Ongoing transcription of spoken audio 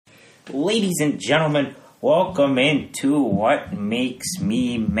Ladies and gentlemen, welcome into What Makes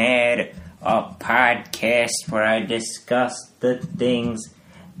Me Mad, a podcast where I discuss the things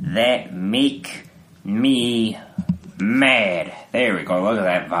that make me mad. There we go. Look at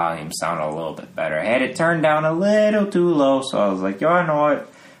that volume. Sound a little bit better. I had it turned down a little too low, so I was like, you know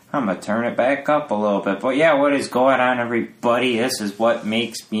what? I'm going to turn it back up a little bit. But yeah, what is going on, everybody? This is What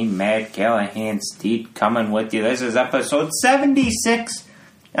Makes Me Mad. Callahan Steed coming with you. This is episode 76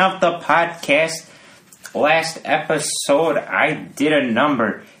 of the podcast. Last episode, I did a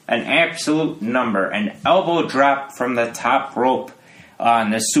number, an absolute number, an elbow drop from the top rope on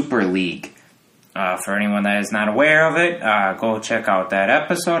the Super League. For anyone that is not aware of it, go check out that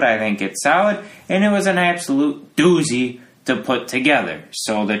episode. I think it's solid, and it was an absolute doozy to put together.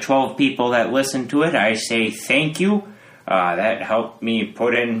 So the 12 people that listened to it, I say thank you. That helped me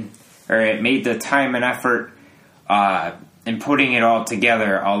put in, or it made the time and effort in putting it all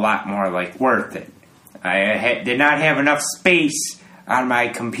together a lot more worth it. I did not have enough space on my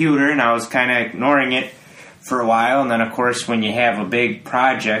computer, and I was kind of ignoring it for a while. And then, of course, when you have a big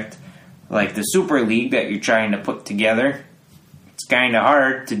project like the Super League that you're trying to put together, it's kind of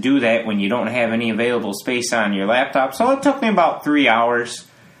hard to do that when you don't have any available space on your laptop. So it took me about 3 hours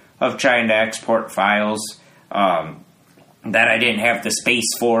of trying to export files that I didn't have the space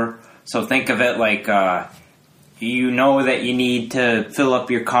for. So think of it like you know that you need to fill up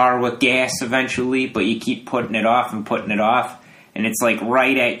your car with gas eventually, but you keep putting it off and putting it off. And it's like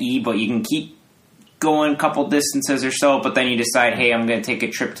right at E, but you can keep going a couple distances or so, but then you decide, hey, I'm going to take a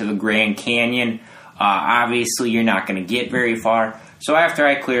trip to the Grand Canyon. Obviously, you're not going to get very far. So after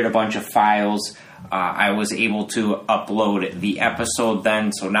I cleared a bunch of files, I was able to upload the episode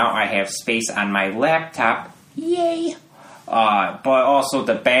then. So now I have space on my laptop. Yay! But also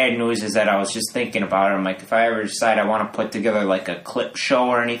the bad news is that I was just thinking about it. I'm like, if I ever decide I want to put together like a clip show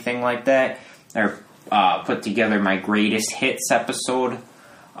or anything like that, or put together my greatest hits episode,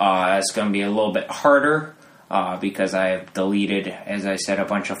 it's going to be a little bit harder. Because I have deleted, as I said, a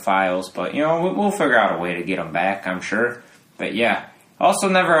bunch of files. But, we'll figure out a way to get them back, I'm sure. But, yeah. Also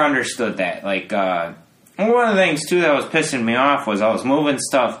never understood that. One of the things, too, that was pissing me off was I was moving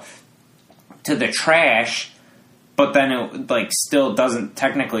stuff to the trash, but then it, still doesn't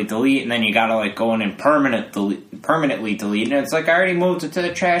technically delete, and then you gotta, go in and permanently delete. And it's like I already moved it to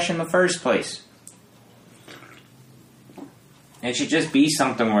the trash in the first place. It should just be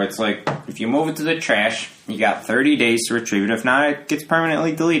something where it's like, if you move it to the trash, you got 30 days to retrieve it. If not, it gets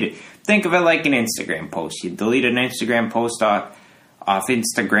permanently deleted. Think of it like an Instagram post. You delete an Instagram post off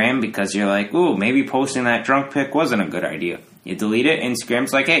Instagram because you're like, ooh, maybe posting that drunk pic wasn't a good idea. You delete it,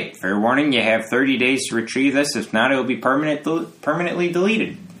 Instagram's like, hey, fair warning, you have 30 days to retrieve this. If not, it'll be permanently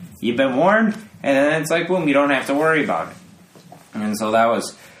deleted. You've been warned, and then it's like, boom, you don't have to worry about it. And so that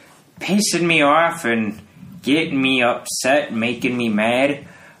was pissing me off and getting me upset, making me mad,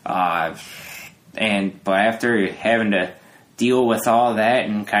 but after having to deal with all that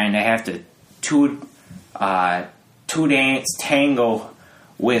and kind of have to two dance tango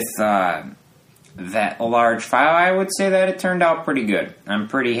with that large file, I would say that it turned out pretty good. I'm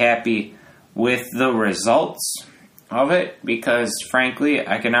pretty happy with the results of it because, frankly,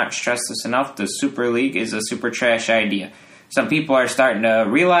 I cannot stress this enough, the Super League is a super trash idea. Some people are starting to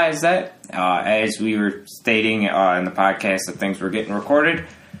realize that, as we were stating in the podcast, that things were getting recorded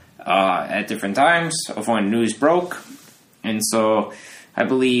at different times of when news broke. And so I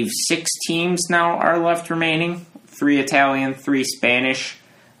believe 6 teams now are left remaining, 3 Italian, 3 Spanish.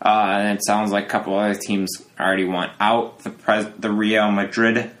 And it sounds like a couple other teams already want out. The Real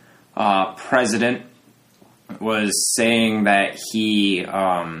Madrid president was saying that he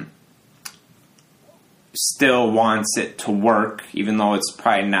still wants it to work, even though it's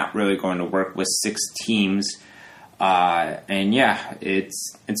probably not really going to work with 6 teams. And yeah,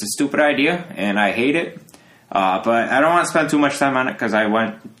 it's a stupid idea, and I hate it. But I don't want to spend too much time on it because I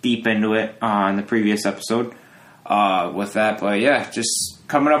went deep into it on the previous episode with that. But yeah, just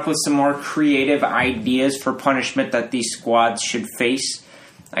coming up with some more creative ideas for punishment that these squads should face.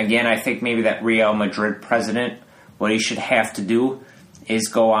 Again, I think maybe that Real Madrid president, what he should have to do is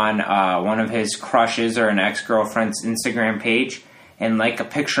go on one of his crushes or an ex-girlfriend's Instagram page and like a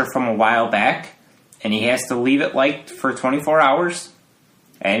picture from a while back, and he has to leave it liked for 24 hours.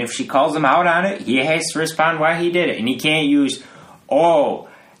 And if she calls him out on it, he has to respond why he did it. And he can't use, oh,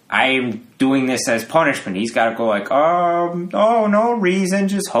 I'm doing this as punishment. He's got to go like, oh, no reason,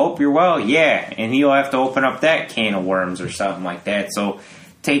 just hope you're well. Yeah, and he'll have to open up that can of worms or something like that. So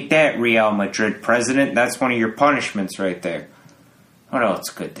take that, Real Madrid president. That's one of your punishments right there. What else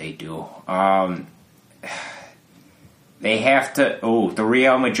could they do? they have to. Oh, the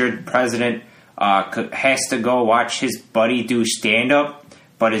Real Madrid president has to go watch his buddy do stand-up,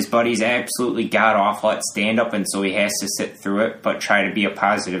 but his buddy's absolutely god-awful at stand-up, and so he has to sit through it, but try to be a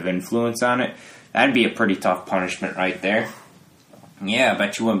positive influence on it. That'd be a pretty tough punishment right there. Yeah, I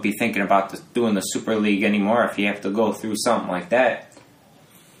bet you wouldn't be thinking about doing the Super League anymore if you have to go through something like that.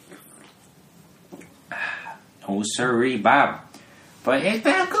 No sirree, Bob. But it's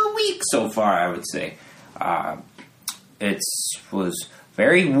been a good week so far, I would say. It was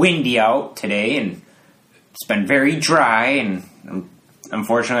very windy out today, and it's been very dry, and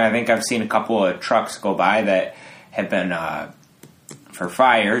unfortunately I think I've seen a couple of trucks go by that have been for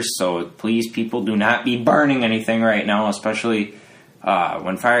fires, so please, people, do not be burning anything right now, especially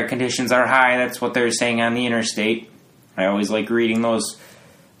when fire conditions are high. That's what they're saying on the interstate. I always like reading those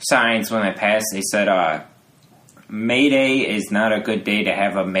signs when I pass. They said, Mayday is not a good day to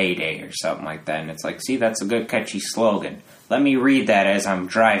have a Mayday or something like that. And it's like, see, that's a good catchy slogan. Let me read that as I'm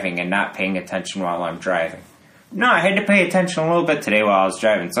driving and not paying attention while I'm driving. No, I had to pay attention a little bit today while I was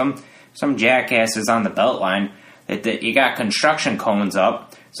driving. Some jackasses on the Beltline, that you got construction cones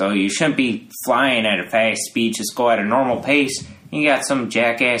up, so you shouldn't be flying at a fast speed. Just go at a normal pace. You got some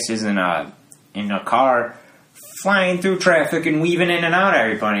jackasses in a car flying through traffic and weaving in and out of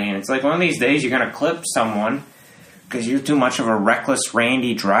everybody. And it's like, one of these days you're going to clip someone because you're too much of a reckless,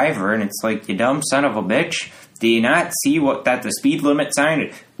 randy driver. And it's like, you dumb son of a bitch. Do you not see that the speed limit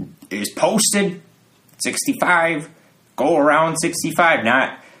sign is posted? 65. Go around 65.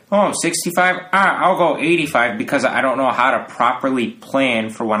 Not, 65? I'll go 85 because I don't know how to properly plan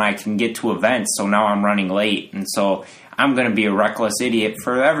for when I can get to events. So now I'm running late. And so I'm going to be a reckless idiot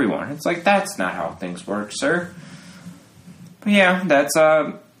for everyone. It's like, that's not how things work, sir. But yeah, that's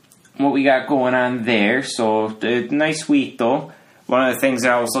what we got going on there. So, nice week, though. One of the things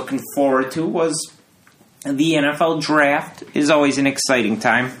that I was looking forward to was the NFL draft. Is always an exciting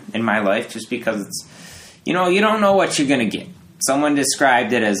time in my life just because it's, you don't know what you're going to get. Someone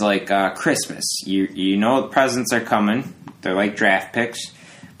described it as like Christmas. You know the presents are coming. They're like draft picks.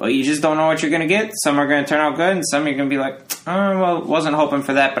 But you just don't know what you're going to get. Some are going to turn out good, and some you're going to be like, wasn't hoping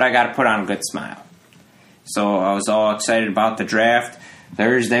for that, but I got to put on a good smile. So I was all excited about the draft.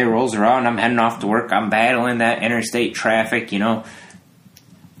 Thursday rolls around, I'm heading off to work. I'm battling that interstate traffic,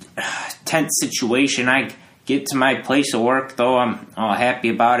 tense situation. I get to my place of work, though I'm all happy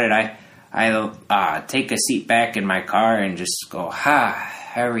about it. I take a seat back in my car and just go,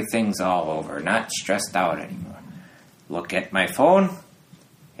 everything's all over. Not stressed out anymore. Look at my phone.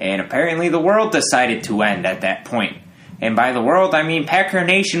 And apparently the world decided to end at that point. And by the world, I mean Packer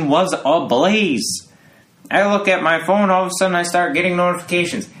Nation was ablaze. I look at my phone, all of a sudden I start getting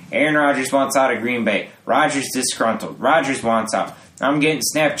notifications. Aaron Rodgers wants out of Green Bay. Rodgers disgruntled. Rodgers wants out. I'm getting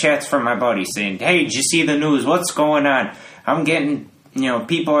Snapchats from my buddies saying, hey, did you see the news? What's going on? I'm getting,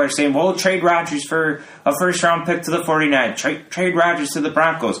 people are saying, well, trade Rodgers for a first-round pick to the 49ers. Trade Rodgers to the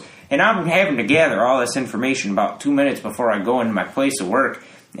Broncos. And I'm having to gather all this information about 2 minutes before I go into my place of work.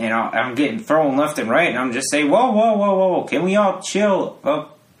 And I'm getting thrown left and right, and I'm just saying, whoa. Can we all chill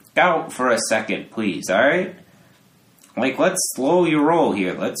out for a second, please, all right? Like, let's slow your roll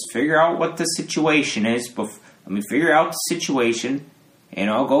here. Let's figure out what the situation is. Let me figure out the situation, and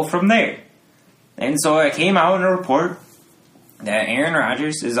I'll go from there. And so I came out in a report that Aaron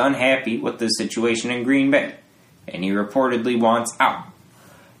Rodgers is unhappy with the situation in Green Bay, and he reportedly wants out.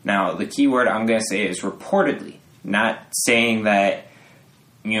 Now, the key word I'm going to say is reportedly, not saying that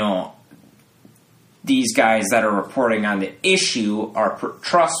these guys that are reporting on the issue are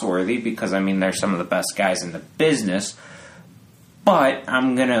trustworthy, because, they're some of the best guys in the business. But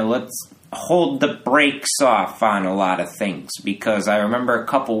let's hold the brakes off on a lot of things, because I remember a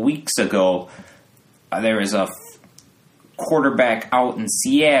couple weeks ago, there was a quarterback out in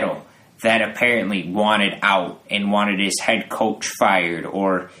Seattle that apparently wanted out and wanted his head coach fired,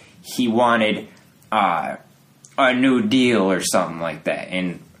 or he wanted a new deal or something like that.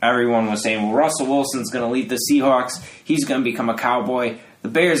 And everyone was saying, well, Russell Wilson's going to leave the Seahawks. He's going to become a Cowboy. The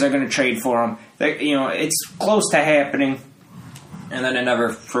Bears are going to trade for him. It's close to happening. And then it never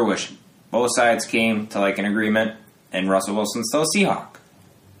fruition. Both sides came to an agreement, and Russell Wilson's still a Seahawk.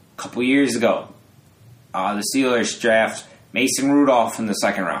 A couple years ago, the Steelers draft Mason Rudolph in the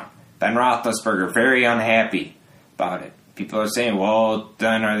second round. Ben Roethlisberger, very unhappy about it. People are saying, well,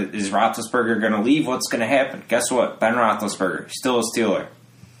 then is Roethlisberger going to leave? What's going to happen? Guess what? Ben Roethlisberger, still a Steeler.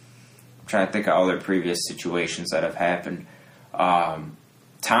 I'm trying to think of other previous situations that have happened.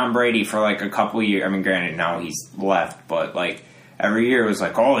 Tom Brady for a couple years. Granted, now he's left, but every year it was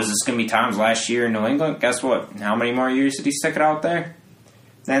is this going to be Tom's last year in New England? Guess what? How many more years did he stick it out there?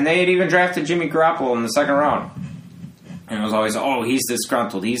 And they had even drafted Jimmy Garoppolo in the second round. And it was always, oh, he's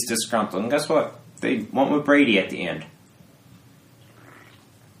disgruntled. And guess what? They went with Brady at the end.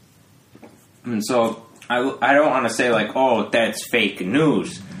 And so I don't want to say, like, oh, that's fake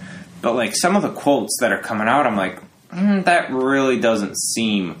news. But, like, some of the quotes that are coming out, I'm like, that really doesn't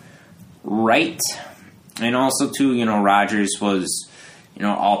seem right. And also, too, Rodgers was,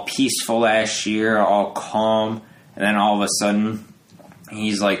 all peaceful last year, all calm. And then all of a sudden,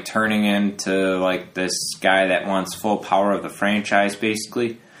 he's, like, turning into, like, this guy that wants full power of the franchise,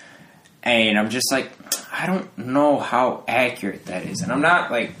 basically. And I'm just like, I don't know how accurate that is. And I'm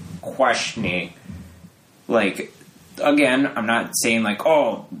not, like, questioning, like, again, I'm not saying, like,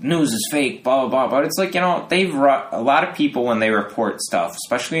 oh, news is fake, blah, blah, blah. But it's like, a lot of people, when they report stuff,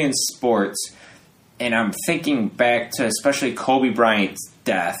 especially in sports, and I'm thinking back to especially Kobe Bryant's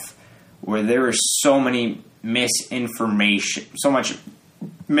death, where there was so much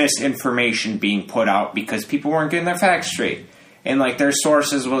misinformation being put out because people weren't getting their facts straight. And, like, their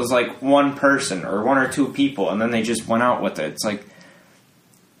sources was, like, one person or one or two people, and then they just went out with it. It's like,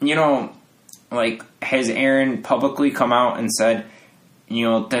 like, has Aaron publicly come out and said,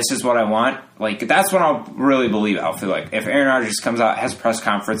 this is what I want? Like, that's when I'll really believe it. I'll feel like if Aaron Rodgers comes out, has a press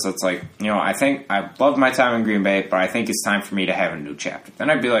conference that's like, I think I loved my time in Green Bay, but I think it's time for me to have a new chapter. Then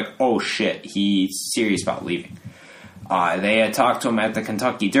I'd be like, oh, shit, he's serious about leaving. They had talked to him at the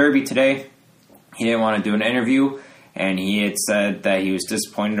Kentucky Derby today. He didn't want to do an interview, and he had said that he was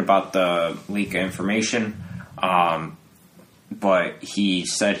disappointed about the leak of information. But he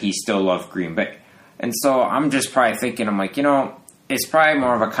said he still loved Green Bay. And so I'm just probably thinking, I'm like, it's probably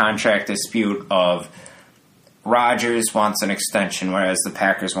more of a contract dispute of Rodgers wants an extension, whereas the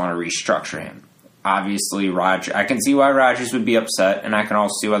Packers want to restructure him. Obviously, I can see why Rodgers would be upset, and I can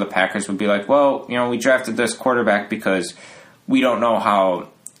also see why the Packers would be like, well, we drafted this quarterback because we don't know how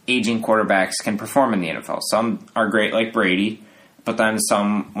aging quarterbacks can perform in the NFL. Some are great like Brady, but then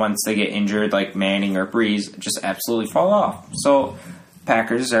some, once they get injured like Manning or Breeze, just absolutely fall off. So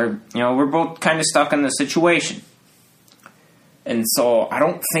Packers are, we're both kind of stuck in this situation. And so I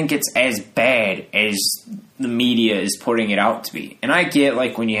don't think it's as bad as the media is putting it out to be. And I get,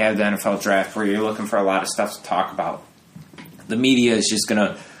 like, when you have the NFL draft where you're looking for a lot of stuff to talk about, the media is just going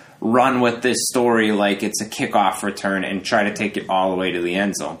to run with this story like it's a kickoff return and try to take it all the way to the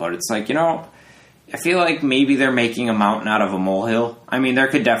end zone. But it's like, I feel like maybe they're making a mountain out of a molehill. I mean, there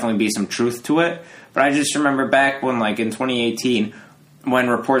could definitely be some truth to it. But I just remember back when, like, in 2018, when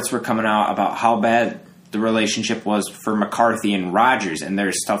reports were coming out about how bad the relationship was for McCarthy and Rodgers, and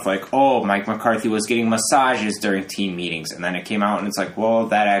there's stuff like, oh, Mike McCarthy was getting massages during team meetings, and then it came out and it's like, well,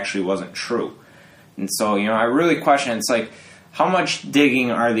 that actually wasn't true. And so, I really question, it's like, how much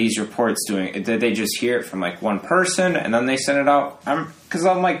digging are these reports doing? Did they just hear it from, like, one person, and then they send it out? Because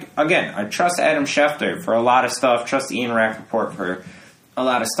I'm like, again, I trust Adam Schefter for a lot of stuff, trust Ian Rappaport for a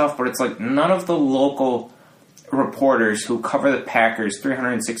lot of stuff, but it's like, none of the local reporters who cover the Packers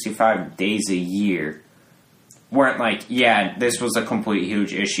 365 days a year weren't like, yeah, this was a complete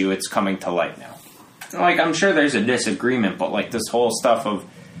huge issue, it's coming to light now. Like, I'm sure there's a disagreement, but, like, this whole stuff of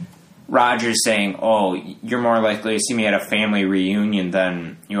Rodgers saying, oh, you're more likely to see me at a family reunion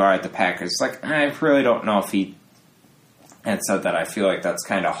than you are at the Packers. Like, I really don't know if he had said that. I feel like that's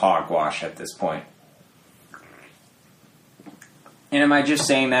kind of hogwash at this point. And am I just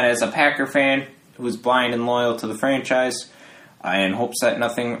saying that as a Packer fan who's blind and loyal to the franchise in hopes that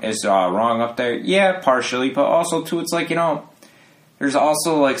nothing is wrong up there? Yeah, partially, but also, too, it's like, there's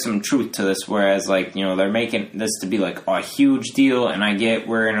also, like, some truth to this, whereas, like, they're making this to be, like, a huge deal, and I get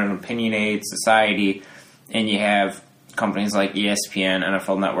we're in an opinionated society, and you have companies like ESPN,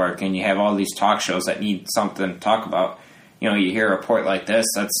 NFL Network, and you have all these talk shows that need something to talk about. You hear a report like this,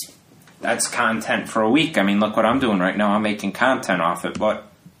 that's content for a week. I mean, look what I'm doing right now. I'm making content off it, but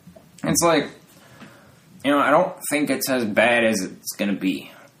it's like, I don't think it's as bad as it's going to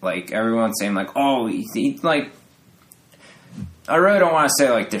be. Like, everyone's saying, like, oh, he like, I really don't want to say,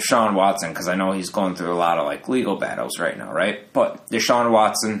 like, Deshaun Watson, because I know he's going through a lot of, like, legal battles right now, right? But Deshaun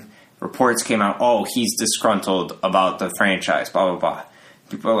Watson, reports came out, oh, he's disgruntled about the franchise, blah, blah, blah.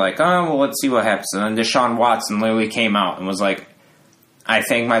 People are like, oh, well, let's see what happens. And then Deshaun Watson literally came out and was like, I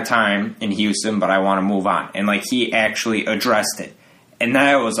thank my time in Houston, but I want to move on. And, like, he actually addressed it. And then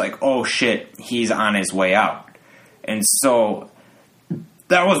I was like, oh, shit, he's on his way out. And so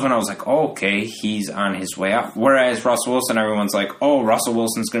that was when I was like, oh, okay, he's on his way out. Whereas Russell Wilson, everyone's like, oh, Russell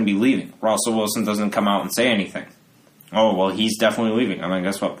Wilson's going to be leaving. Russell Wilson doesn't come out and say anything. Oh, well, he's definitely leaving. I mean,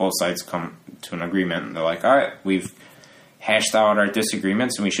 guess what? Both sides come to an agreement. And they're like, all right, we've hashed out our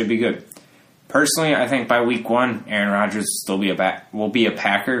disagreements and we should be good. Personally, I think by week 1, Aaron Rodgers will be a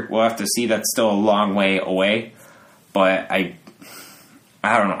Packer. We'll have to see. That's still a long way away. But I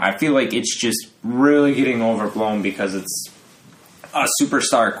don't know. I feel like it's just really getting overblown because it's a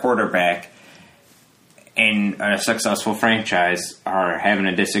superstar quarterback and a successful franchise are having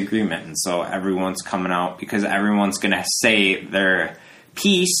a disagreement. And so everyone's coming out because everyone's going to say their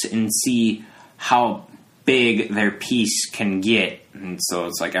piece and see how big their piece can get. And so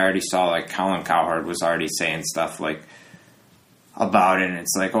it's like I already saw like Colin Cowherd was already saying stuff like about it. And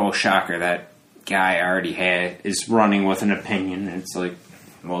it's like, oh, shocker, that guy already is running with an opinion. And it's like,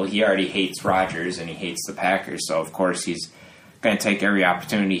 well, he already hates Rodgers and he hates the Packers. So, of course, he's going to take every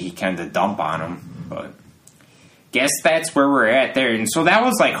opportunity he can to dump on him. But guess that's where we're at there. And so that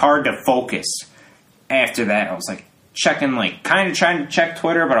was like hard to focus after that. I was like checking, like kind of trying to check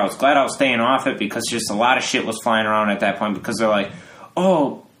Twitter, but I was glad I was staying off it because just a lot of shit was flying around at that point because they're like,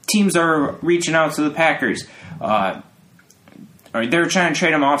 oh, teams are reaching out to the Packers. Or they're trying to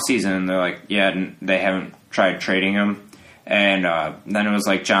trade him off season. And they're like, yeah, they haven't tried trading him. And then it was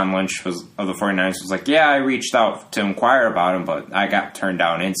like John Lynch of the 49ers was like, yeah, I reached out to inquire about him, but I got turned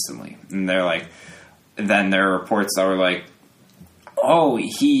down instantly. And they're like, then there are reports that were like, oh,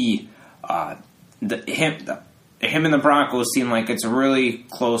 him and the Broncos seem like it's a really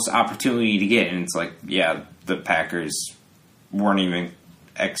close opportunity to get. And it's like, yeah, the Packers weren't even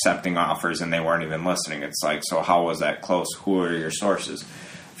accepting offers and they weren't even listening. It's like, so how was that close? Who are your sources?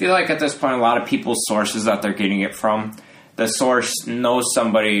 I feel like at this point, a lot of people's sources that they're getting it from, the source knows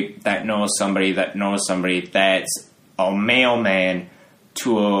somebody that knows somebody that knows somebody that's a mailman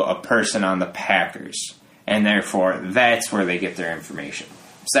to a person on the Packers. And therefore, that's where they get their information.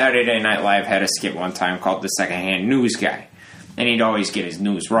 Saturday Night Live had a skit one time called The Secondhand News Guy. And he'd always get his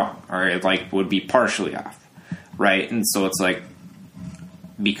news wrong. Or it like would be partially off. Right? And so it's like,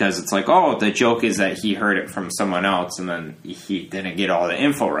 because it's like, oh, the joke is that he heard it from someone else and then he didn't get all the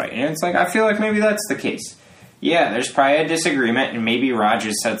info right. And it's like, I feel like maybe that's the case. Yeah, there's probably a disagreement, and maybe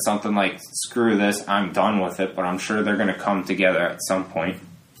Rodgers said something like, screw this, I'm done with it, but I'm sure they're going to come together at some point.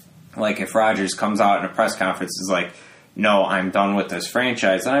 Like, if Rodgers comes out in a press conference and is like, no, I'm done with this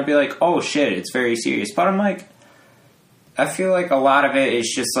franchise, then I'd be like, oh, shit, it's very serious. But I'm like, I feel like a lot of it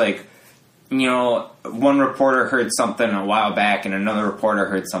is just like, you know, one reporter heard something a while back, and another reporter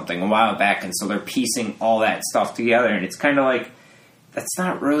heard something a while back, and so they're piecing all that stuff together, and it's kind of like, that's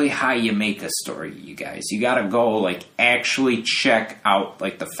not really how you make a story, you guys. You gotta go, like, actually check out,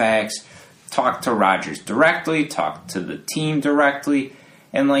 like, the facts, talk to Rodgers directly, talk to the team directly,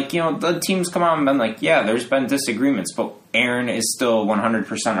 and, like, you know, the teams come out and been like, yeah, there's been disagreements, but Aaron is still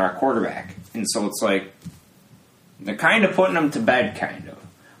 100% our quarterback. And so it's like, they're kind of putting him to bed, kind of.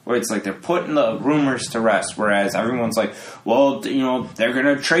 Where it's like they're putting the rumors to rest, whereas everyone's like, well, you know, they're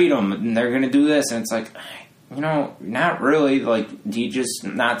gonna trade him, and they're gonna do this, and it's like, you know, not really. Like, do you just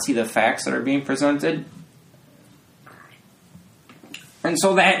not see the facts that are being presented? And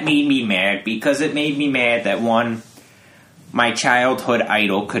so that made me mad, because it made me mad that, one, my childhood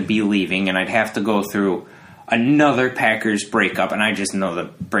idol could be leaving, and I'd have to go through another Packers breakup, and I just know the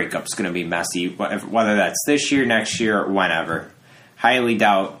breakup's going to be messy, whether that's this year, next year, or whenever. Highly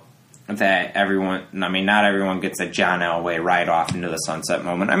doubt that not everyone gets a John Elway ride off into the sunset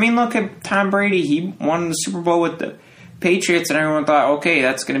moment. I mean, look at Tom Brady. He won the Super Bowl with the Patriots, and everyone thought, okay,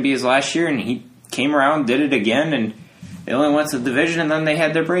 that's going to be his last year, and he came around, did it again, and they only went to the division, and then they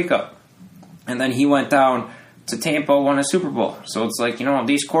had their breakup. And then he went down to Tampa, won a Super Bowl. So it's like, you know,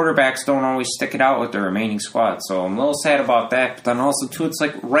 these quarterbacks don't always stick it out with their remaining squad. So I'm a little sad about that. But then also, too, it's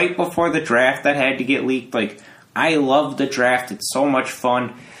like right before the draft that had to get leaked. Like, I love the draft. It's so much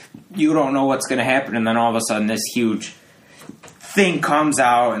fun. You don't know what's going to happen. And then all of a sudden this huge thing comes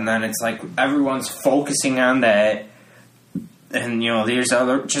out. And then it's like everyone's focusing on that. And, you know, there's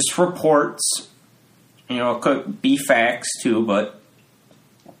other just reports. You know, it could be facts, too. But,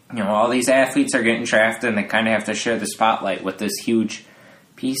 you know, all these athletes are getting drafted, and they kind of have to share the spotlight with this huge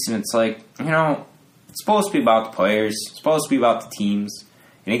piece. And it's like, you know, it's supposed to be about the players. It's supposed to be about the teams.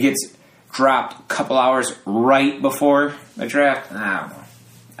 And it gets dropped a couple hours right before the draft. I don't know.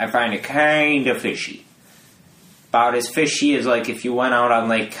 I find it kind of fishy. About as fishy as, like, if you went out on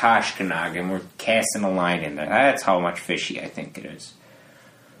Lake Koshkonong and were casting a line in there. That's how much fishy I think it is.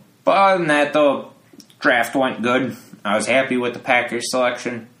 But other than that, though, draft went good. I was happy with the Packers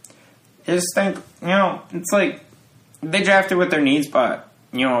selection. I just think, you know, it's like they drafted with their needs, but,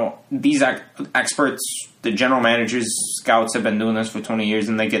 you know, these experts, the general managers, scouts have been doing this for 20 years,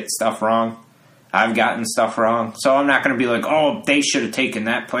 and they get stuff wrong. I've gotten stuff wrong. So I'm not going to be like, oh, they should have taken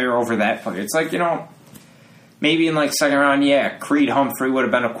that player over that player. It's like, you know, maybe in, like, second round, yeah, Creed Humphrey would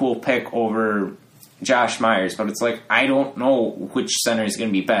have been a cool pick over Josh Myers. But it's like, I don't know which center is going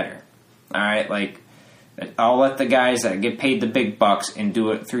to be better. All right, like, I'll let the guys that get paid the big bucks and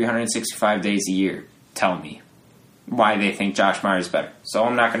do it 365 days a year tell me why they think Josh Myers is better. So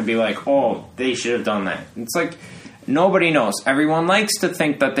I'm not going to be like, oh, they should have done that. It's like nobody knows. Everyone likes to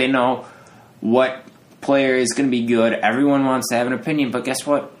think that they know what player is going to be good. Everyone wants to have an opinion, but guess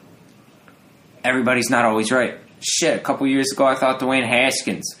what? Everybody's not always right. Shit, a couple years ago I thought Dwayne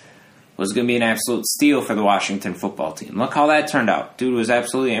Haskins was going to be an absolute steal for the Washington football team. Look how that turned out. Dude was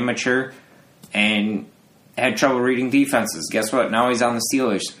absolutely immature and had trouble reading defenses. Guess what? Now he's on the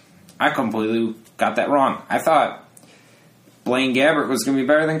Steelers. I completely got that wrong. I thought Blaine Gabbert was going to be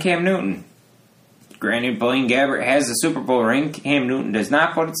better than Cam Newton. Granted, Blaine Gabbert has a Super Bowl ring. Cam Newton does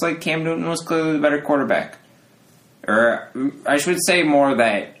not, but it's like Cam Newton was clearly the better quarterback. Or I should say more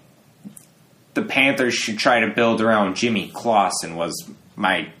that the Panthers should try to build around Jimmy Clausen was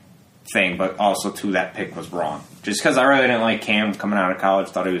my thing, but also, too, that pick was wrong. Just because I really didn't like Cam coming out of college,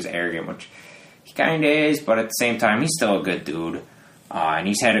 thought he was arrogant, which he kind of is, but at the same time, he's still a good dude. And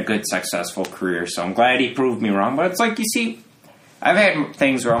he's had a good, successful career, so I'm glad he proved me wrong. But it's like, you see, I've had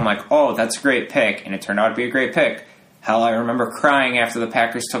things where I'm like, oh, that's a great pick, and it turned out to be a great pick. Hell, I remember crying after the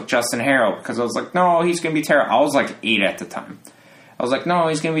Packers took Justin Harrell, because I was like, no, he's going to be terrible. I was like 8 at the time. I was like, no,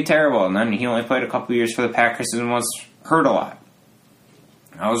 he's going to be terrible. And then he only played a couple years for the Packers and was hurt a lot.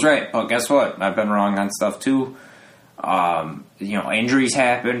 I was right, but guess what? I've been wrong on stuff too. Injuries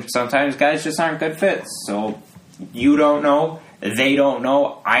happen. Sometimes guys just aren't good fits. So you don't know, they don't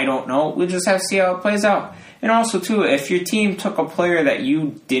know, I don't know. We'll just have to see how it plays out. And also too, if your team took a player that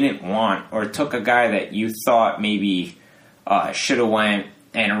you didn't want or took a guy that you thought maybe should have went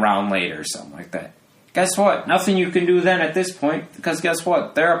and around later or something like that, guess what? Nothing you can do then at this point, because guess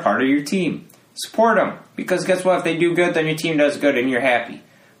what? They're a part of your team. Support them, because guess what? If they do good, then your team does good and you're happy.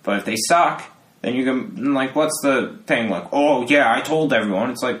 But if they suck, then you're going to, like, what's the thing? Like, oh, yeah, I told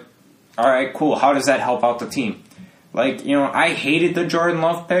everyone. It's like, all right, cool. How does that help out the team? Like, I hated the Jordan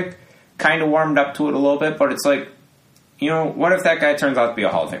Love pick. Kind of warmed up to it a little bit, but it's like, what if that guy turns out to be a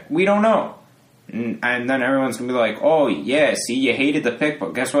Hall of Fame? We don't know. And then everyone's going to be like, oh, yeah, see, you hated the pick,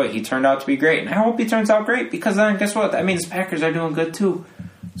 but guess what? He turned out to be great. And I hope he turns out great, because then guess what? That means the Packers are doing good too.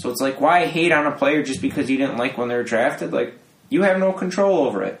 So it's like, why hate on a player just because you didn't like when they were drafted? Like, you have no control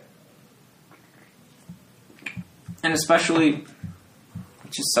over it. And especially,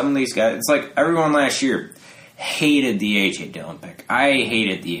 just some of these guys, it's like everyone last year hated the A.J. Dillon pick. I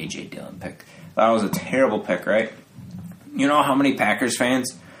hated the A.J. Dillon pick. That was a terrible pick, right? You know how many Packers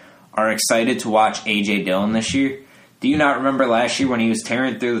fans are excited to watch A.J. Dillon this year? Do you not remember last year when he was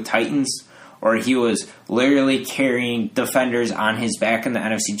tearing through the Titans? Or he was literally carrying defenders on his back in the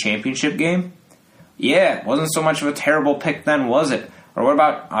NFC Championship game? Yeah, it wasn't so much of a terrible pick then, was it? Or what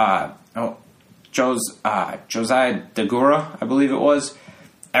about Josiah Deguara, I believe it was?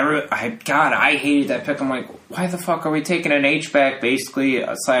 I hated that pick. I'm like, why the fuck are we taking an H-back, basically,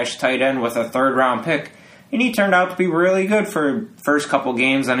 / tight end with a third-round pick? And he turned out to be really good for first couple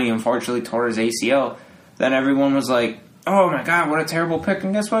games, and he unfortunately tore his ACL. Then everyone was like, oh my god, what a terrible pick,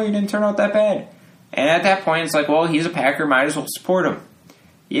 and guess what? He didn't turn out that bad. And at that point, it's like, well, he's a Packer, might as well support him.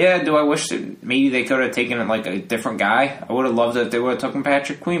 Yeah, do I wish that maybe they could have taken like a different guy? I would have loved it if they would have taken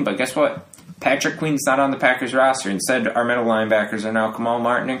Patrick Queen, but guess what? Patrick Queen's not on the Packers roster. Instead, our middle linebackers are now Kamal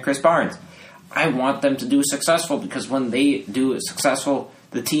Martin and Chris Barnes. I want them to do successful, because when they do successful,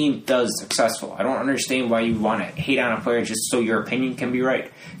 the team does successful. I don't understand why you want to hate on a player just so your opinion can be right.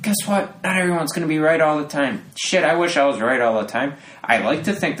 Guess what? Not everyone's going to be right all the time. Shit, I wish I was right all the time. I like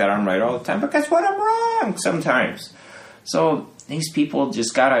to think that I'm right all the time, but guess what? I'm wrong sometimes. So these people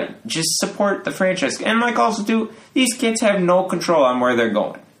just gotta just support the franchise. And like also too, these kids have no control on where they're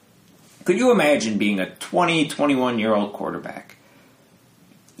going. Could you imagine being a 20, 21-year-old quarterback?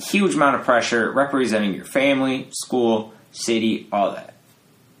 Huge amount of pressure, representing your family, school, city, all that.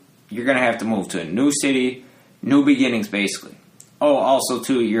 You're going to have to move to a new city, new beginnings, basically. Oh, also,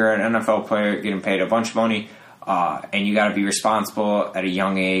 too, you're an NFL player getting paid a bunch of money, and you got to be responsible at a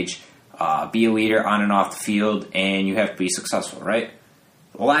young age, be a leader on and off the field, and you have to be successful, right?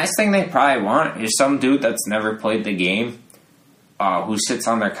 The last thing they probably want is some dude that's never played the game, who sits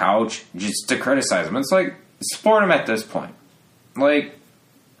on their couch just to criticize them. It's like, support them at this point. Like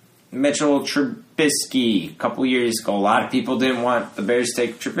Mitchell Trubisky a couple years ago, a lot of people didn't want the Bears to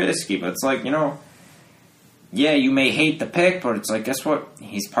take Trubisky, but it's like, yeah, you may hate the pick, but it's like, guess what?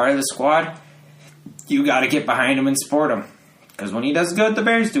 He's part of the squad. You got to get behind him and support him, because when he does good, the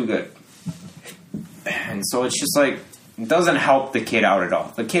Bears do good. And so it's just like, it doesn't help the kid out at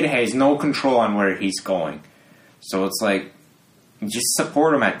all. The kid has no control on where he's going. So it's like, just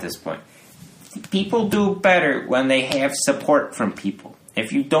support him at this point. People do better when they have support from people.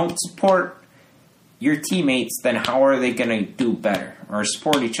 If you don't support, your teammates, then how are they going to do better or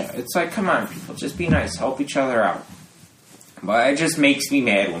support each other? It's like, come on, people, just be nice, help each other out. But it just makes me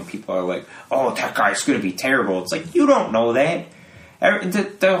mad when people are like, oh, that guy's going to be terrible. It's like, you don't know that.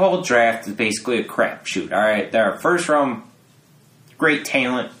 The whole draft is basically a crapshoot, all right? There are first round great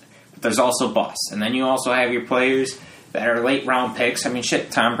talent, but there's also busts. And then you also have your players that are late round picks. I mean,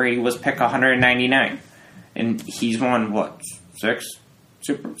 shit, Tom Brady was pick 199. And he's won, what, 7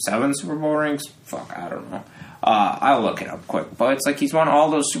 Super Bowl rings? Fuck, I don't know. I'll look it up quick. But it's like he's won all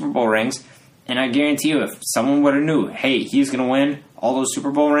those Super Bowl rings. And I guarantee you, if someone would have knew, hey, he's going to win all those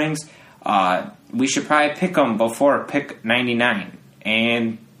Super Bowl rings, we should probably pick him before pick 99.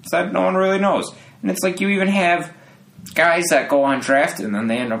 And that no one really knows. And it's like you even have guys that go undrafted and then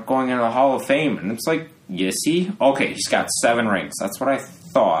they end up going into the Hall of Fame. And it's like, you see? Okay, he's got 7 rings. That's what I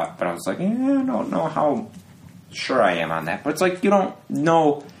thought. But I was like, I don't know how sure I am on that. But it's like you don't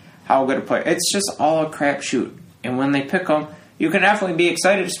know how good a player. It's just all a crapshoot. And when they pick him, you can definitely be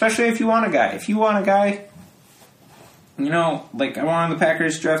excited, especially if you want a guy. If you want a guy, you know, like I wanted the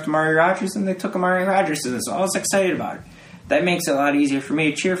Packers to draft Aaron Rodgers, and they took Aaron Rodgers, and so I was excited about it. That makes it a lot easier for me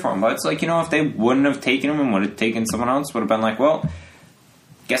to cheer for him. But it's like, you know, if they wouldn't have taken him and would have taken someone else, would have been like, well,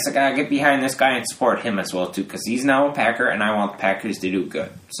 guess I gotta get behind this guy and support him as well, too, because he's now a Packer, and I want the Packers to do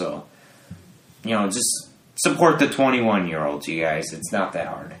good. So, you know, just support the 21-year-olds, you guys. It's not that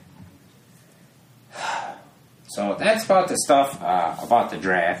hard. So that's about the stuff about the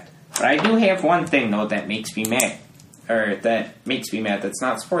draft. But I do have one thing, though, that makes me mad. Or that makes me mad that's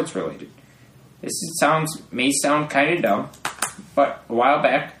not sports related. This may sound kind of dumb, but a while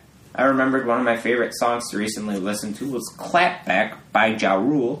back, I remembered one of my favorite songs to recently listen to was Clap Back by Ja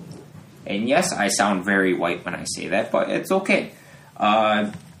Rule. And yes, I sound very white when I say that, but it's okay.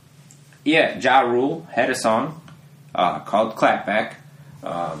 Ja Rule had a song called Clap Back.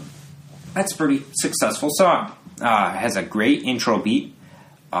 That's a pretty successful song. It has a great intro beat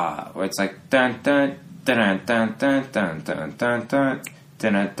where it's like dun dun dun dun dun dun dun dun dun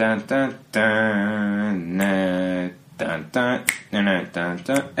dun dun dun dun dun dun dun dun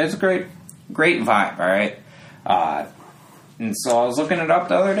dun. It's a great vibe, all right. And so I was looking it up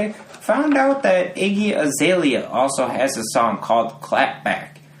the other day, found out that Iggy Azalea also has a song called Clap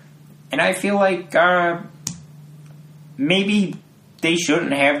Back, and I feel like maybe they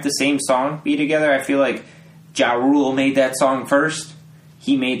shouldn't have the same song be together. I feel like Ja Rule made that song first.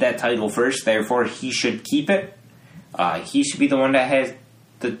 He made that title first, therefore he should keep it. He should be the one that has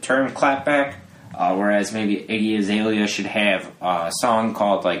the term Clap Back, whereas maybe Iggy Azalea should have a song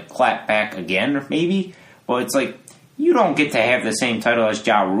called like Clap Back Again, maybe. Well, it's like, you don't get to have the same title as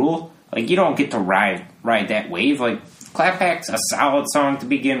Ja Rule. Like, you don't get to ride that wave. Like, Clap Back's a solid song to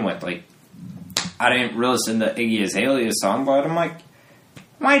begin with. Like, I didn't really listen to Iggy Azalea's song, but I'm like,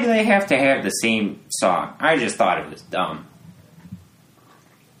 why do they have to have the same song? I just thought it was dumb.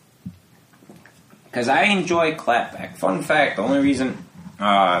 Because I enjoy Clap Back. Fun fact, the only reason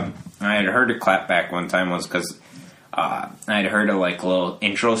I had heard of Clap Back one time was because I had heard a like little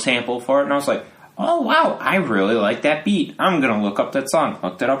intro sample for it, and I was like, oh wow, I really like that beat. I'm going to look up that song.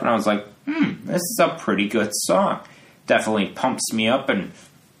 Looked it up, and I was like, this is a pretty good song. Definitely pumps me up, and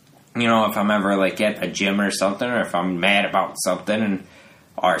you know, if I'm ever like at a gym or something, or if I'm mad about something, and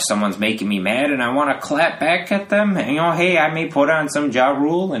or someone's making me mad and I want to clap back at them, and, you know, hey, I may put on some Ja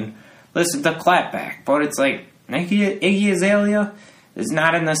Rule and listen to Clap Back. But it's like, Iggy Azalea is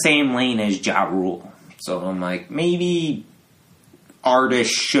not in the same lane as Ja Rule. So I'm like, maybe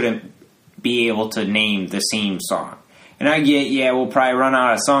artists shouldn't be able to name the same song. And I get, we'll probably run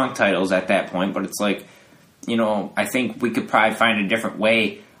out of song titles at that point, but it's like, you know, I think we could probably find a different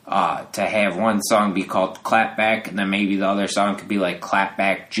way to have one song be called Clap Back, and then maybe the other song could be like Clap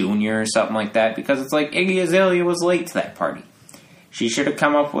Back Junior or something like that, because it's like Iggy Azalea was late to that party. She should have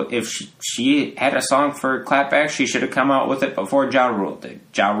come up with, if she had a song for Clap Back, she should have come out with it before Ja Rule did.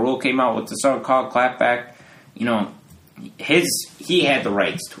 Ja Rule came out with the song called Clap Back. You know, he had the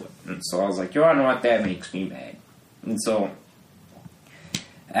rights to it. And so I was like, you know what, that makes me mad. And so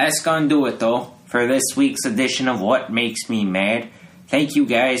that's going to do it, though, for this week's edition of What Makes Me Mad. Thank you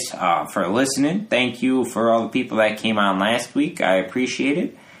guys for listening. Thank you for all the people that came on last week. I appreciate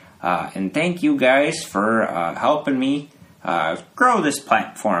it. And thank you guys for helping me grow this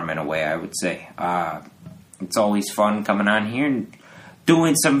platform in a way, I would say. It's always fun coming on here and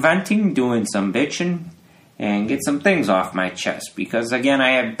doing some venting, doing some bitching, and get some things off my chest. Because, again,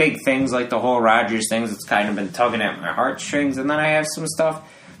 I have big things like the whole Rodgers things that's kind of been tugging at my heartstrings. And then I have some stuff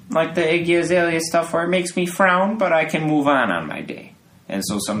like the Iggy Azalea stuff where it makes me frown, but I can move on my day. And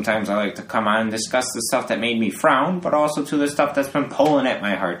so sometimes I like to come on and discuss the stuff that made me frown, but also to the stuff that's been pulling at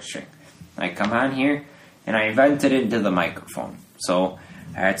my heartstring. I come on here and I vent it into the microphone. So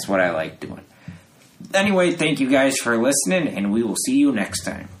that's what I like doing. Anyway, thank you guys for listening, and we will see you next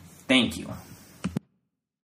time. Thank you.